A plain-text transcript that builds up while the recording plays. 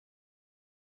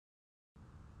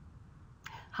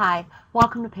Hi,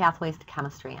 welcome to Pathways to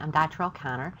Chemistry. I'm Dr.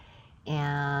 O'Connor,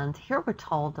 and here we're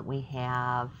told that we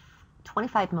have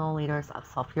 25 milliliters of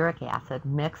sulfuric acid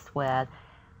mixed with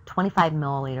 25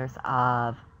 milliliters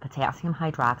of potassium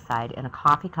hydroxide in a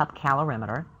coffee cup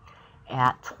calorimeter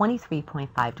at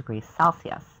 23.5 degrees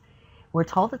Celsius. We're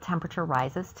told the temperature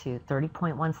rises to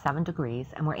 30.17 degrees,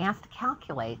 and we're asked to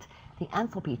calculate the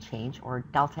enthalpy change, or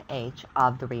delta H,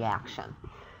 of the reaction.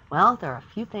 Well, there are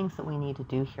a few things that we need to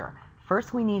do here.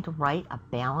 First, we need to write a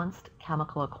balanced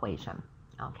chemical equation,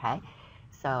 okay?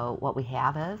 So what we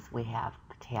have is we have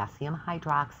potassium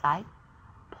hydroxide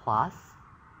plus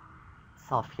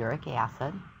sulfuric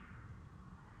acid,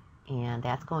 and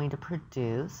that's going to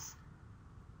produce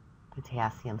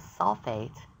potassium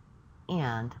sulfate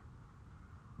and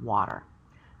water.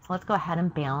 So let's go ahead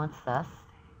and balance this,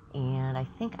 and I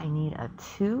think I need a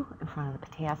 2 in front of the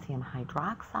potassium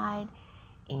hydroxide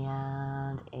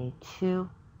and a 2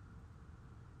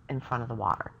 in front of the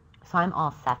water. So I'm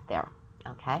all set there,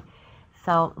 okay?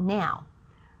 So now,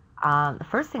 the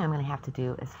first thing I'm going to have to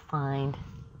do is find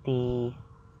the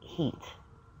heat,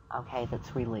 okay,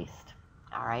 that's released,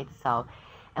 all right? So,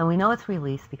 and we know it's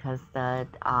released because the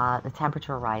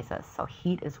temperature rises, so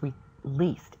heat is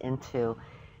released into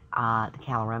the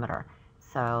calorimeter.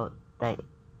 So the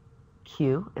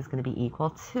Q is going to be equal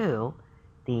to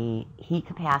the heat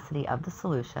capacity of the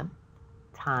solution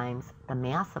times the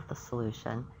mass of the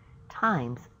solution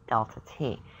times delta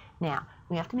T. Now,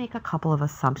 we have to make a couple of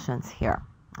assumptions here,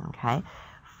 okay?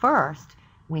 First,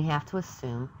 we have to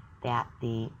assume that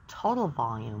the total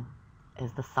volume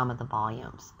is the sum of the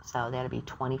volumes. So that would be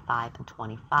 25 and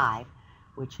 25,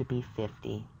 which would be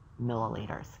 50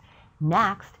 milliliters.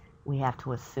 Next, we have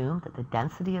to assume that the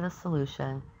density of the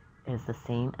solution is the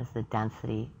same as the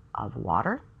density of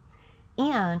water,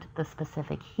 and the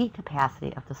specific heat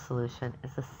capacity of the solution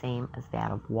is the same as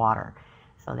that of water.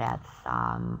 So that's,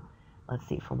 let's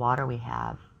see, for water we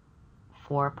have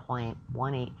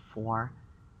 4.184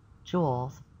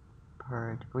 joules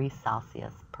per degree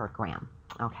Celsius per gram.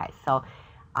 Okay, so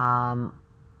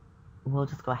we'll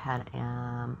just go ahead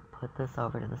and put this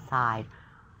over to the side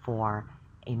for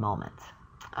a moment.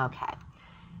 Okay,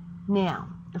 now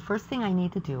the first thing I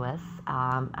need to do is,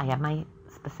 I have my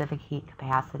specific heat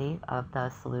capacity of the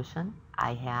solution.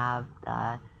 I have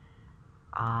the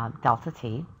delta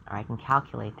T, or I can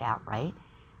calculate that, right?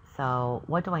 So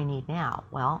what do I need now?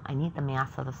 Well, I need the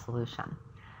mass of the solution.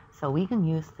 So we can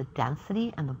use the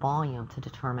density and the volume to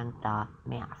determine the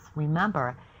mass.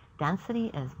 Remember, density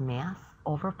is mass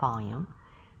over volume.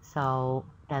 So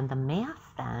then the mass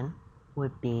then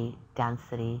would be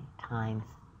density times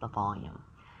the volume.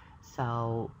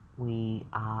 So we,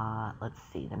 let's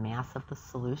see, the mass of the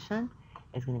solution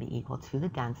is going to be equal to the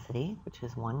density, which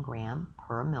is 1 gram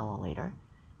per milliliter,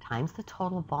 times the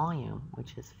total volume,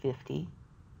 which is 50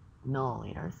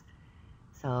 milliliters.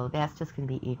 So that's just going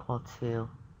to be equal to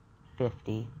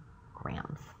 50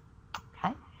 grams,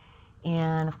 okay?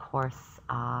 And of course,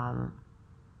 now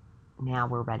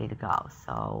we're ready to go.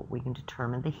 So we can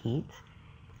determine the heat,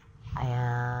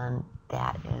 and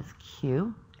that is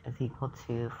Q is equal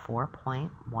to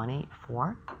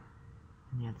 4.184,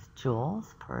 and that's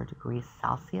joules per degree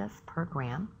Celsius per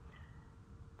gram,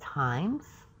 times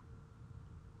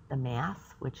the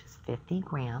mass, which is 50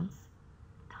 grams,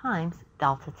 times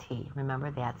delta T.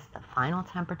 Remember, that's the final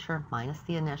temperature minus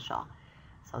the initial.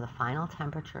 So the final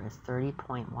temperature is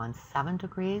 30.17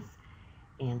 degrees,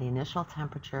 and the initial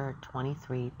temperature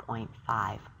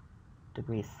 23.5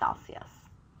 degrees Celsius.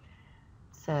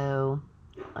 So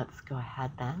let's go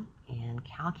ahead then and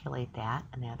calculate that,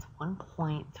 and that's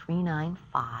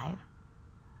 1.395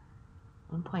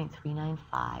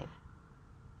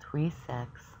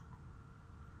 36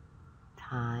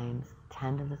 times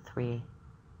 10 to the 3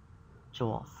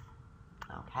 joules,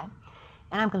 okay?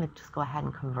 And I'm going to just go ahead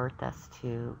and convert this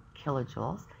to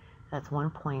kilojoules. That's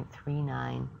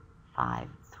 1.39536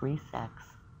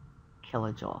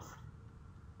 kilojoules,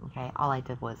 okay? All I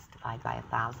did was divide by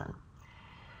 1,000.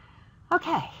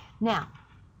 Okay, now,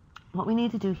 what we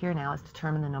need to do here now is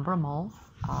determine the number of moles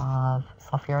of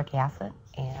sulfuric acid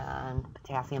and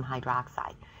potassium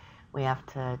hydroxide. We have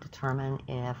to determine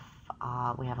if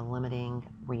we have a limiting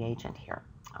reagent here,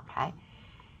 okay?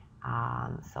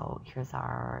 So here's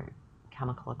our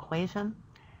chemical equation.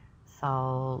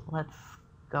 So let's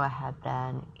go ahead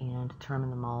then and determine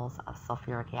the moles of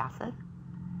sulfuric acid.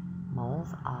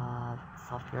 Moles of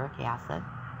sulfuric acid.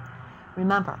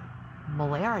 Remember,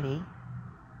 molarity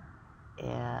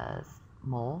is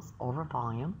moles over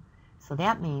volume, so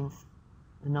that means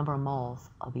the number of moles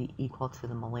will be equal to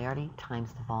the molarity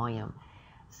times the volume.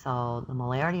 So the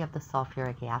molarity of the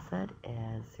sulfuric acid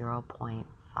is 0.5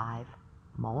 0.05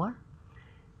 molar.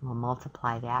 We'll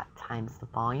multiply that times the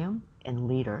volume in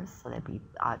liters, so that'd be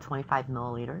 25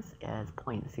 milliliters is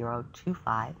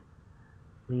 0.025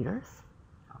 liters,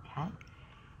 okay?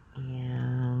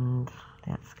 And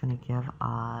that's going to give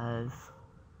us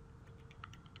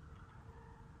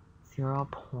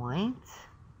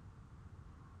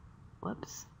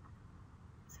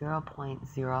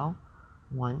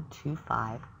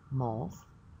 0.0125 moles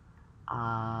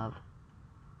of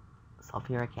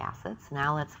sulfuric acid. So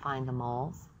now let's find the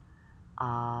moles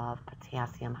of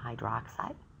potassium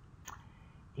hydroxide.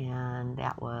 And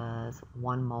that was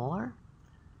 1 molar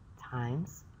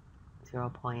times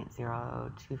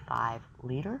 0.025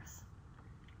 liters.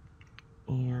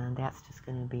 And that's just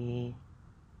going to be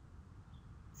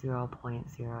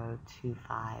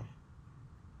 0.025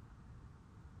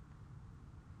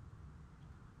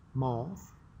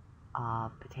 moles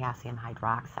of potassium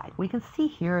hydroxide. We can see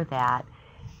here that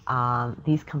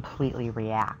these completely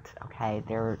react, okay?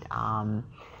 They're,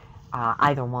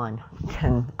 either one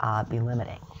can be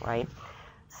limiting, right?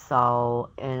 So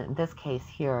in this case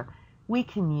here, we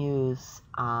can use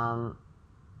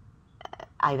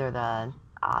either the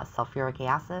sulfuric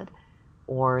acid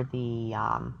or the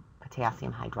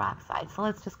potassium hydroxide. So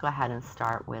let's just go ahead and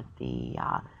start with the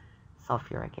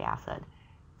sulfuric acid.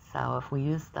 So if we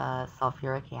use the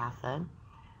sulfuric acid,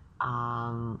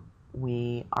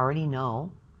 we already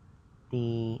know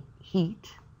the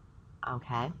heat,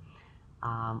 okay?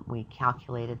 We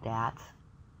calculated that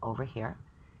over here.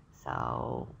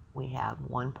 So we have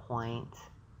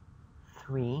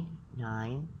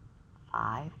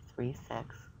 1.39536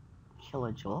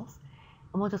 kilojoules.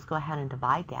 And we'll just go ahead and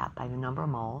divide that by the number of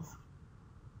moles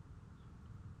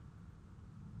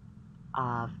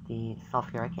of the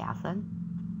sulfuric acid.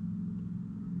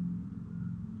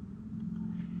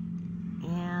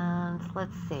 And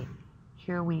let's see,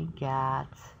 here we get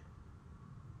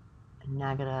a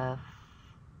negative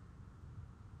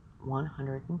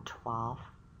 112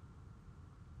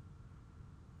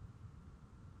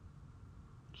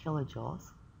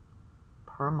 kilojoules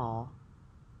per mole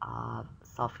of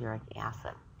sulfuric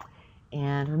acid.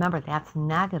 And remember, that's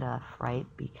negative, right?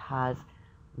 Because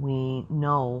we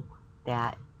know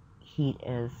that heat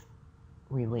is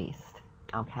released.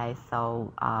 Okay,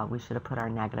 so we should have put our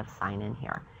negative sign in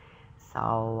here.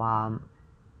 So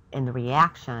in the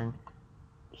reaction,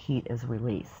 heat is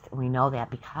released. We know that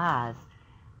because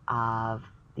of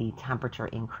the temperature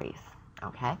increase.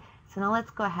 Okay, so now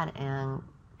let's go ahead and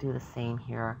do the same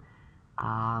here.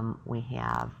 We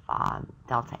have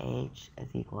delta H is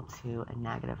equal to a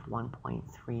negative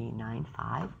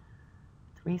 1.39536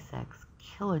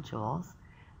 kilojoules.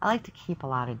 I like to keep a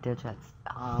lot of digits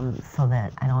so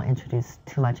that I don't introduce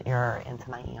too much error into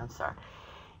my answer.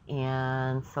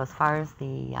 And so as far as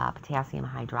the potassium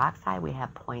hydroxide, we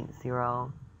have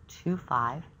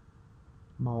 0.025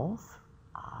 moles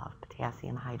of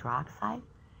potassium hydroxide,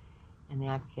 and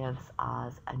that gives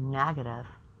us a negative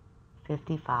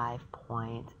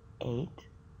 55.8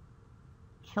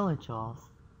 kilojoules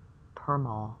per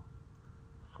mole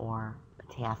for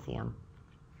potassium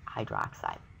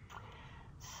hydroxide.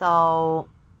 So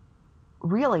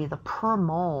really the per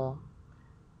mole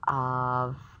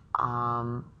of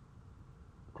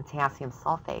potassium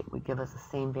sulfate would give us the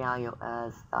same value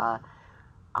as the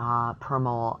per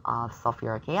mole of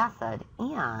sulfuric acid,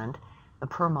 and the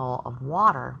per mole of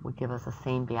water would give us the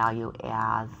same value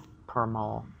as per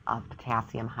mole of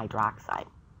potassium hydroxide.